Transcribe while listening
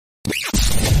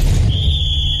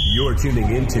You're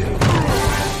tuning into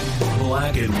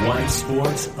Black and White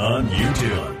Sports on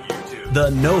YouTube.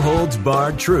 The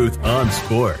no-holds-barred truth on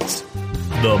sports.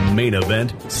 The main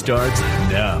event starts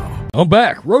now. I'm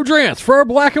back. Rodrance for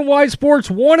Black and White Sports.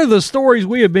 One of the stories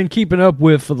we have been keeping up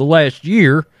with for the last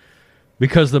year,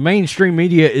 because the mainstream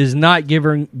media is not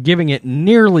giving it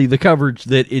nearly the coverage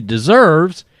that it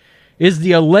deserves, is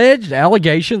the alleged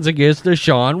allegations against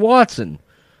Deshaun Watson.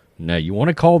 Now, you want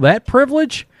to call that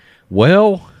privilege?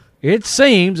 Well, it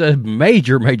seems a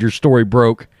major story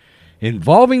broke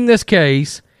involving this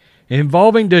case,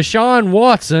 involving Deshaun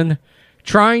Watson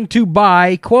trying to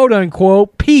buy,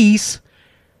 quote-unquote, peace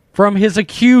from his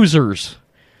accusers.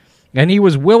 And he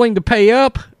was willing to pay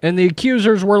up, and the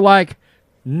accusers were like,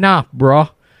 nah,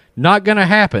 bruh, not going to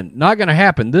happen. Not going to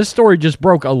happen. This story just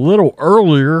broke a little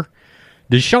earlier.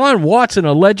 Deshaun Watson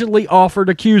allegedly offered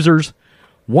accusers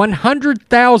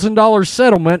 $100,000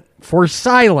 settlement for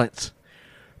silence.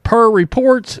 Per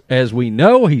reports, as we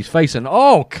know, he's facing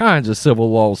all kinds of civil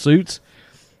lawsuits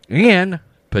and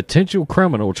potential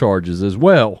criminal charges as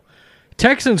well.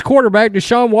 Texans quarterback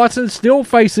Deshaun Watson still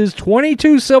faces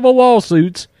 22 civil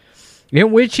lawsuits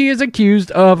in which he is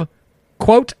accused of,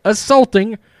 quote,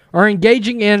 assaulting or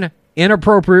engaging in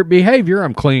inappropriate behavior.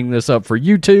 I'm cleaning this up for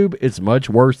YouTube. It's much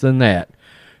worse than that.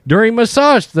 During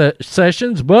massage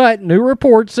sessions, but new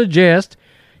reports suggest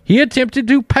he attempted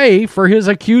to pay for his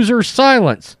accuser's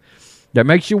silence. That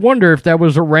makes you wonder if that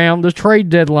was around the trade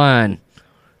deadline.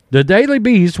 The Daily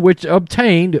Beast, which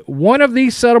obtained one of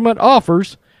these settlement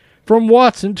offers from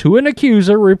Watson to an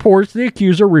accuser, reports the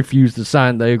accuser refused to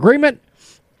sign the agreement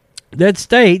that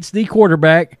states the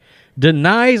quarterback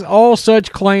denies all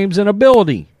such claims and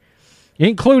ability,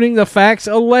 including the facts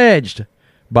alleged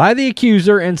by the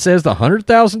accuser, and says the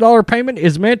 $100,000 payment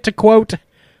is meant to, quote,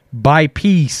 buy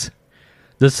peace.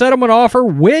 The settlement offer,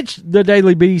 which the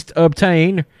Daily Beast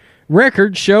obtained,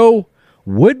 records show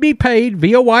would be paid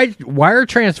via wire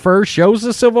transfer, shows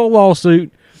the civil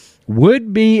lawsuit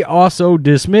would be also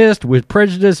dismissed with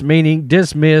prejudice, meaning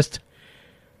dismissed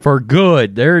for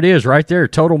good. There it is right there.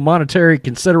 Total monetary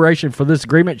consideration for this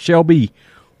agreement shall be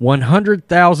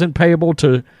 $100,000 payable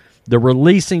to the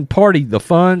releasing party. The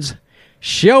funds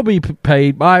shall be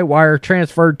paid by wire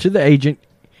transfer to the agent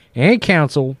and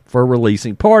counsel for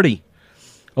releasing party.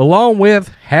 Along with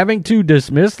having to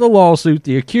dismiss the lawsuit,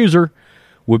 the accuser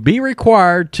would be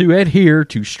required to adhere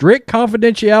to strict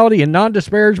confidentiality and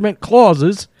non-disparagement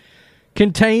clauses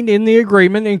contained in the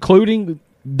agreement, including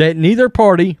that neither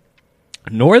party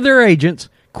nor their agents,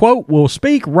 quote, will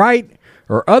speak, write,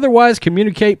 or otherwise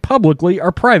communicate publicly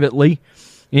or privately,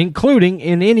 including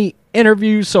in any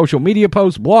interviews, social media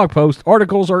posts, blog posts,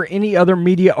 articles, or any other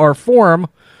media or forum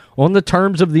on the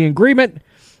terms of the agreement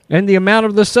and the amount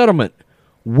of the settlement,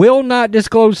 will not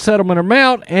disclose settlement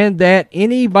amount, and that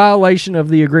any violation of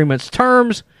the agreement's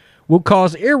terms will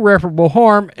cause irreparable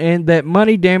harm, and that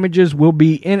money damages will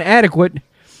be inadequate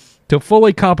to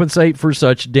fully compensate for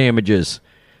such damages.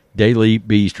 Daily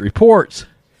Beast reports.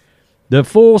 The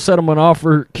full settlement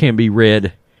offer can be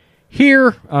read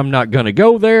here. I'm not going to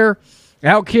go there.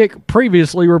 Outkick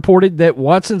previously reported that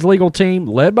Watson's legal team,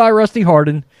 led by Rusty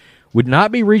Hardin, would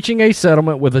not be reaching a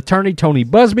settlement with attorney Tony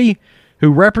Busby,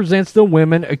 who represents the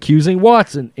women accusing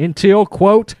Watson, until,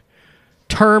 quote,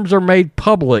 terms are made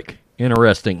public.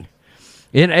 Interesting.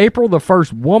 In April, the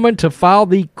first woman to file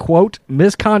the, quote,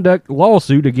 misconduct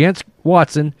lawsuit against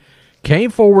Watson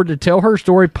came forward to tell her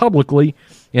story publicly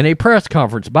in a press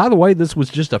conference. By the way, this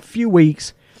was just a few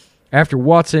weeks after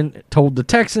Watson told the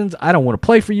Texans, I don't want to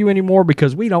play for you anymore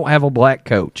because we don't have a black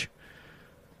coach.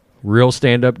 Real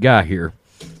stand-up guy here.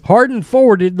 Hardin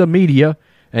forwarded the media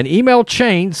an email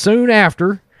chain soon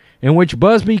after in which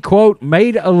Busby, quote,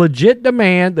 made a legit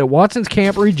demand that Watson's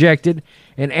camp rejected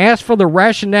and asked for the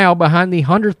rationale behind the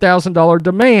 $100,000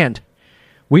 demand.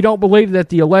 We don't believe that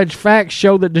the alleged facts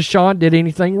show that Deshaun did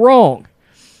anything wrong.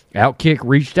 Outkick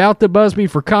reached out to Busby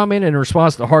for comment in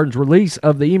response to Hardin's release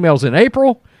of the emails in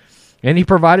April, and he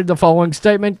provided the following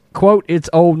statement, quote, it's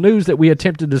old news that we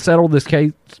attempted to settle this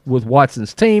case with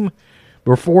Watson's team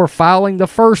before filing the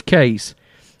first case.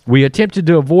 We attempted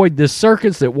to avoid this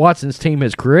circus that Watson's team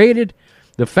has created.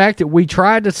 The fact that we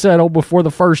tried to settle before the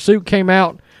first suit came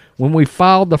out when we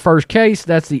filed the first case,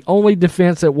 that's the only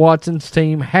defense that Watson's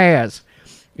team has.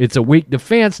 It's a weak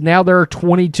defense. Now there are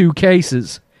 22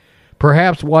 cases.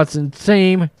 Perhaps Watson's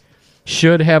team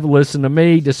should have listened to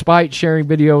me. Despite sharing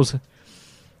videos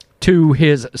to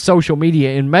his social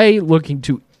media in May,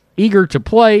 eager to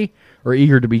play or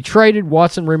eager to be traded,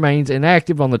 Watson remains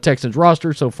inactive on the Texans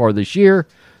roster so far this year.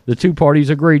 The two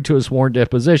parties agreed to a sworn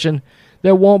deposition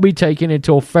that won't be taken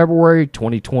until February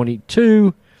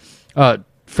 2022.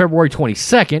 February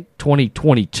 22nd,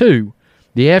 2022,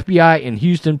 the FBI and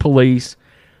Houston police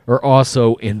are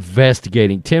also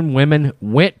investigating. 10 women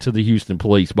went to the Houston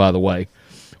police, by the way,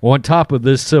 on top of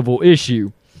this civil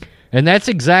issue. And that's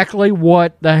exactly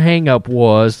what the hang-up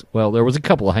was. Well, there was a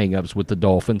couple of hang-ups with the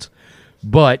Dolphins.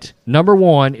 But, number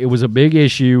one, it was a big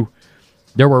issue.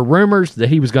 There were rumors that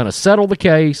he was going to settle the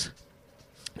case.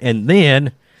 And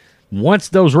then, once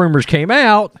those rumors came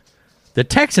out, the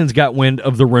Texans got wind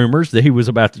of the rumors that he was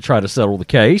about to try to settle the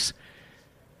case.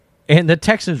 And the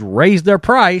Texans raised their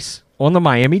price on the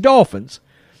Miami Dolphins.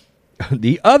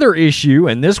 The other issue,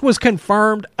 and this was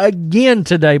confirmed again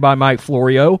today by Mike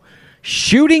Florio,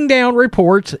 shooting down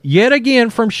reports yet again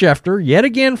from Schefter, yet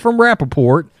again from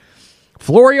Rappaport.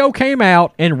 Florio came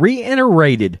out and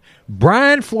reiterated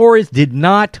Brian Flores did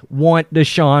not want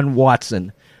Deshaun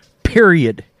Watson,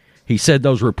 period. He said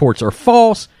those reports are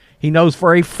false. He knows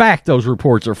for a fact those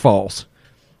reports are false.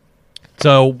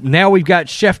 So now we've got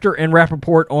Schefter and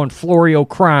Rappaport on Florio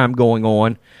crime going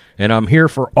on, and I'm here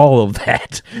for all of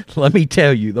that. Let me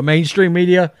tell you, the mainstream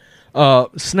media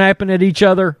snapping at each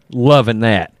other, loving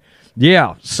that.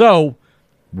 Yeah, so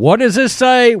what does this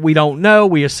say? We don't know.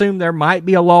 We assume there might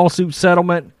be a lawsuit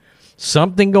settlement,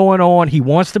 something going on. He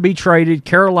wants to be traded.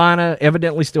 Carolina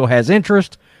evidently still has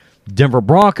interest. Denver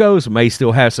Broncos may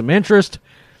still have some interest.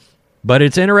 But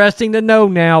it's interesting to know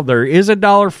now there is a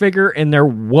dollar figure and there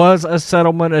was a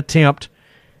settlement attempt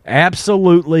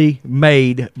absolutely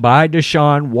made by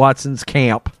Deshaun Watson's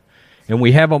camp. And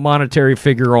we have a monetary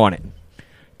figure on it.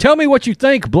 Tell me what you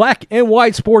think, black and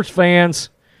white sports fans.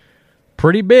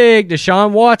 Pretty big.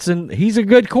 Deshaun Watson, he's a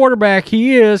good quarterback.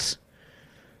 He is.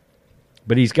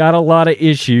 But he's got a lot of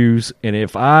issues. And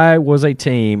if I was a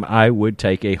team, I would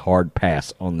take a hard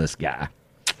pass on this guy.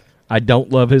 I don't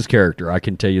love his character. I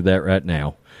can tell you that right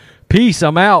now. Peace.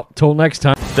 I'm out. Till next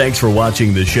time. Thanks for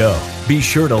watching the show. Be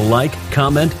sure to like,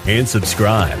 comment, and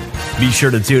subscribe. Be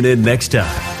sure to tune in next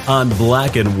time on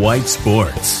Black and White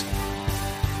Sports.